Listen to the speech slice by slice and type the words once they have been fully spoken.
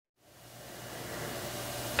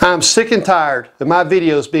I'm sick and tired of my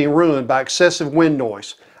videos being ruined by excessive wind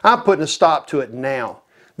noise. I'm putting a stop to it now.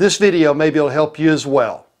 This video may be able to help you as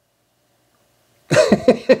well.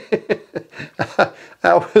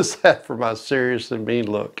 How was that for my serious and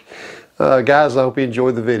mean look? Guys, I hope you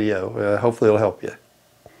enjoyed the video. Hopefully it'll help you.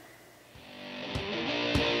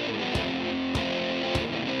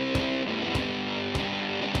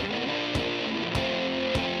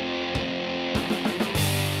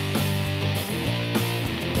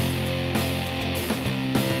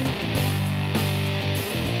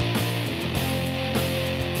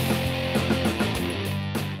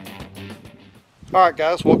 Alright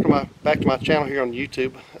guys, welcome back to my channel here on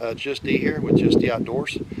YouTube. Just D here with Just D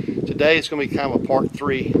Outdoors. Today it's going to be kind of a part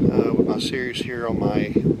 3 with my series here on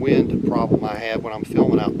my wind problem I have when I'm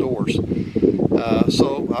filming outdoors.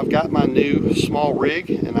 So I've got my new small rig,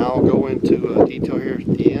 and I'll go into detail here at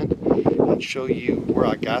the end and show you where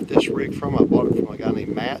I got this rig from. I bought it from a guy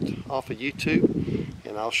named Matt off of YouTube,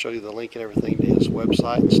 and I'll show you the link and everything to his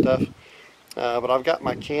website and stuff. But I've got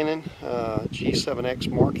my Canon G7X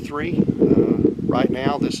Mark III. Right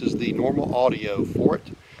now this is the normal audio for it,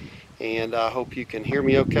 and I hope you can hear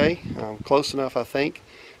me okay. Close enough, I think,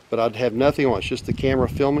 but I'd have nothing on. It's just the camera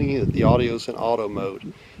filming. The audio's in auto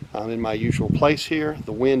mode. I'm in my usual place here.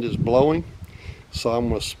 The wind is blowing, so I'm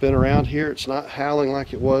going to spin around here. It's not howling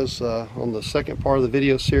like it was on the second part of the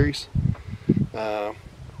video series, but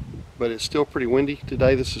it's still pretty windy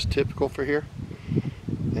today. This is typical for here,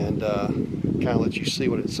 and kind of let you see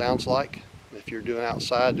what it sounds like if you're doing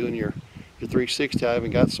outside, doing your 360. I even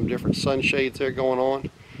got some different sunshades there going on,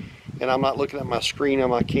 and I'm not looking at my screen on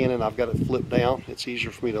my Canon. I've got it flipped down. It's easier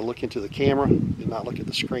for me to look into the camera and not look at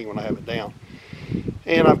the screen when I have it down.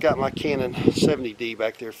 And I've got my Canon 70D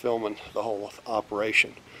back there filming the whole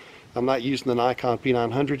operation. I'm not using the Nikon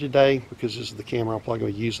P900 today because this is the camera I'm probably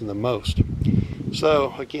going to be using the most.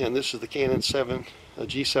 So again, this is the Canon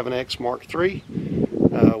G7X Mark III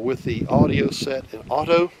with the audio set in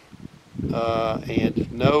auto.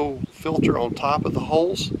 And no filter on top of the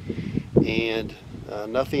holes, and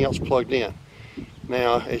nothing else plugged in.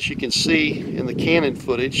 Now, as you can see in the Canon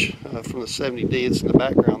footage from the 70D, it's in the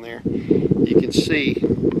background there, you can see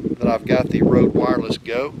that I've got the Rode Wireless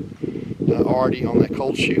Go already on that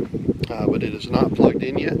cold shoe, but it is not plugged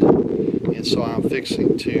in yet, and so I'm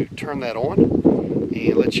fixing to turn that on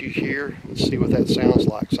and let you hear and see what that sounds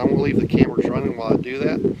like. So I'm going to leave the cameras running while I do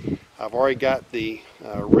that. I've already got the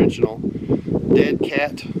original dead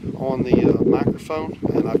cat on the microphone,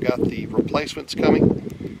 and I've got the replacements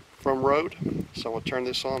coming from Rode. So I'm going to turn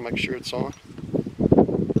this on, make sure it's on.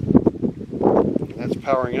 And that's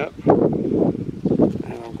powering up.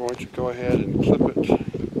 And I'm going to go ahead and clip it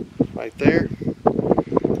right there.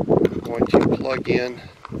 I'm going to plug in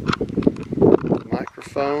the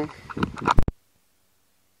microphone.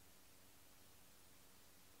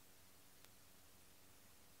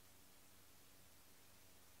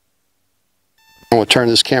 I'm going to turn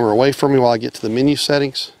this camera away from me while I get to the menu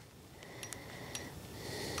settings.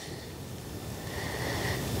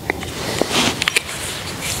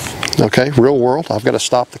 Okay, real world. I've got to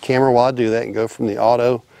stop the camera while I do that and go from the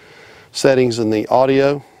auto settings and the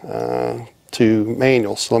audio to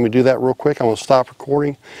manual. So let me do that real quick. I'm going to stop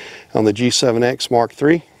recording on the G7X Mark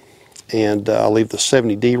III, and I'll leave the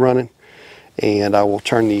 70D running, and I will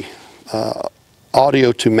turn the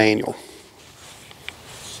audio to manual.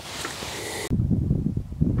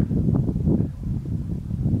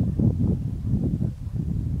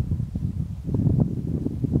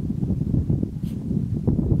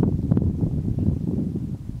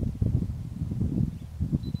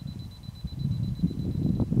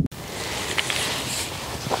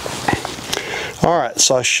 Alright,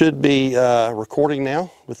 so I should be recording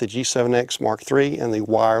now with the G7X Mark III and the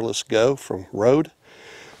Wireless Go from Rode.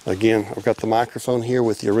 Again, I've got the microphone here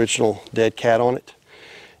with the original dead cat on it,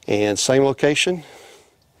 and same location,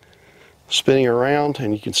 spinning around,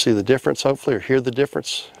 and you can see the difference hopefully, or hear the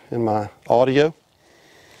difference in my audio.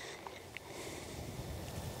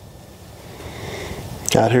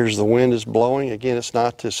 Out here's the wind is blowing. Again, it's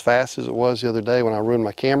not as fast as it was the other day when I ruined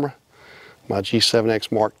my camera, my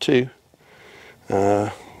G7X Mark II.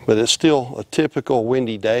 But it's still a typical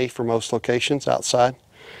windy day for most locations outside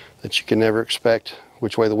that you can never expect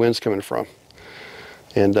which way the wind's coming from.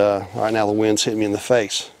 And right now the wind's hitting me in the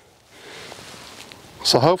face.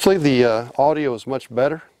 So hopefully the audio is much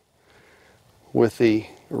better with the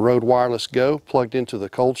Rode Wireless Go plugged into the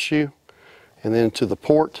cold shoe and then to the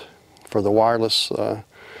port for the wireless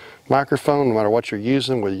microphone. No matter what you're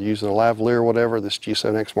using, whether you're using a lavalier or whatever, this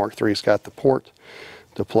G7X Mark III's got the port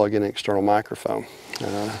to plug in an external microphone.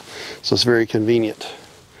 So it's very convenient.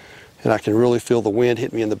 and I can really feel the wind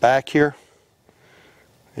hit me in the back here.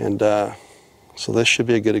 And so this should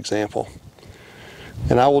be a good example.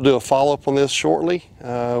 And I will do a follow-up on this shortly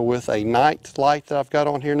with a night light that I've got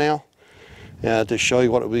on here now to show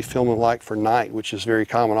you what it will be filming like for night, which is very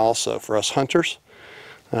common also for us hunters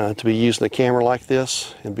to be using a camera like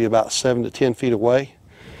this and be about 7 to 10 feet away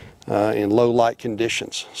in low light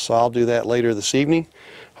conditions. So I'll do that later this evening.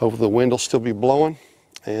 Hopefully the wind will still be blowing,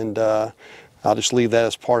 and I'll just leave that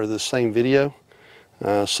as part of this same video.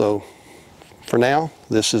 So for now,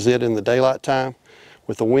 this is it in the daylight time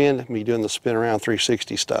with the wind, me doing the spin around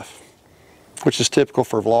 360 stuff, which is typical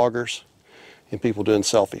for vloggers and people doing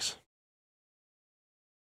selfies.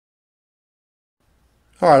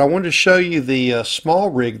 Alright, I wanted to show you the small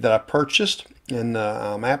rig that I purchased, and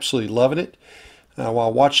I'm absolutely loving it.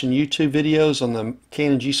 While watching YouTube videos on the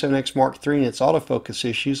Canon G7X Mark III and its autofocus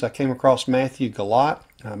issues, I came across Matthew Galat.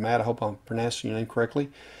 Matt, I hope I'm pronouncing your name correctly.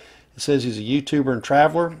 It says he's a YouTuber and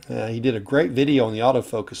traveler. He did a great video on the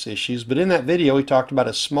autofocus issues, but in that video he talked about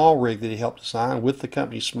a small rig that he helped design with the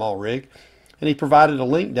company's small rig, and he provided a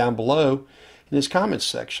link down below in his comments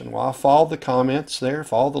section. Well, I followed the comments there,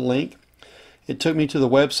 followed the link. It took me to the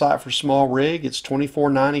website for small rig. It's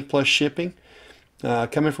 $24.90 plus shipping.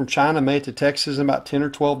 Coming from China, made it to Texas in about 10 or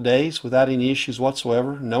 12 days without any issues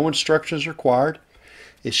whatsoever. No instructions required.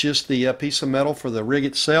 It's just the piece of metal for the rig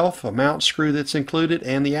itself, a mount screw that's included,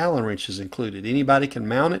 and the Allen wrench is included. Anybody can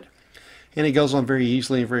mount it, and it goes on very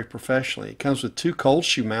easily and very professionally. It comes with 2 cold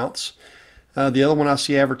shoe mounts. The other one I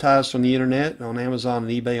see advertised on the internet, on Amazon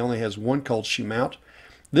and eBay, only has 1 cold shoe mount.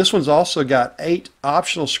 This one's also got 8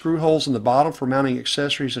 optional screw holes in the bottom for mounting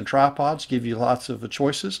accessories and tripods, give you lots of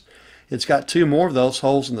choices. It's got 2 more of those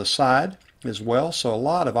holes in the side as well, so a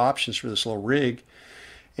lot of options for this little rig.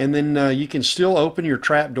 And then you can still open your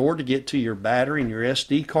trap door to get to your battery and your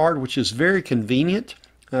SD card, which is very convenient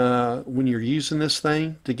when you're using this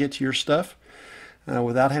thing to get to your stuff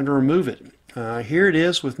without having to remove it. Here it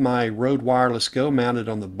is with my Rode Wireless Go mounted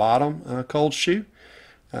on the bottom cold shoe.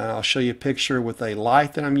 I'll show you a picture with a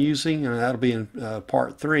light that I'm using, and that'll be in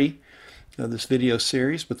part 3 of this video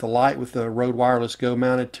series, with the light with the Rode Wireless Go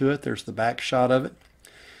mounted to it. There's the back shot of it.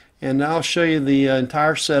 And I'll show you the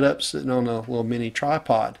entire setup sitting on a little mini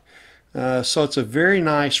tripod. So it's a very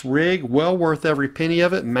nice rig, well worth every penny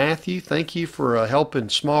of it. Matthew, thank you for helping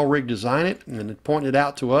Small Rig design it and pointing it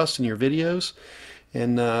out to us in your videos.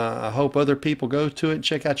 And I hope other people go to it and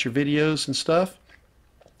check out your videos and stuff.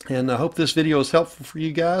 And I hope this video is helpful for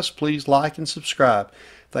you guys. Please like and subscribe.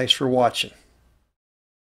 Thanks for watching.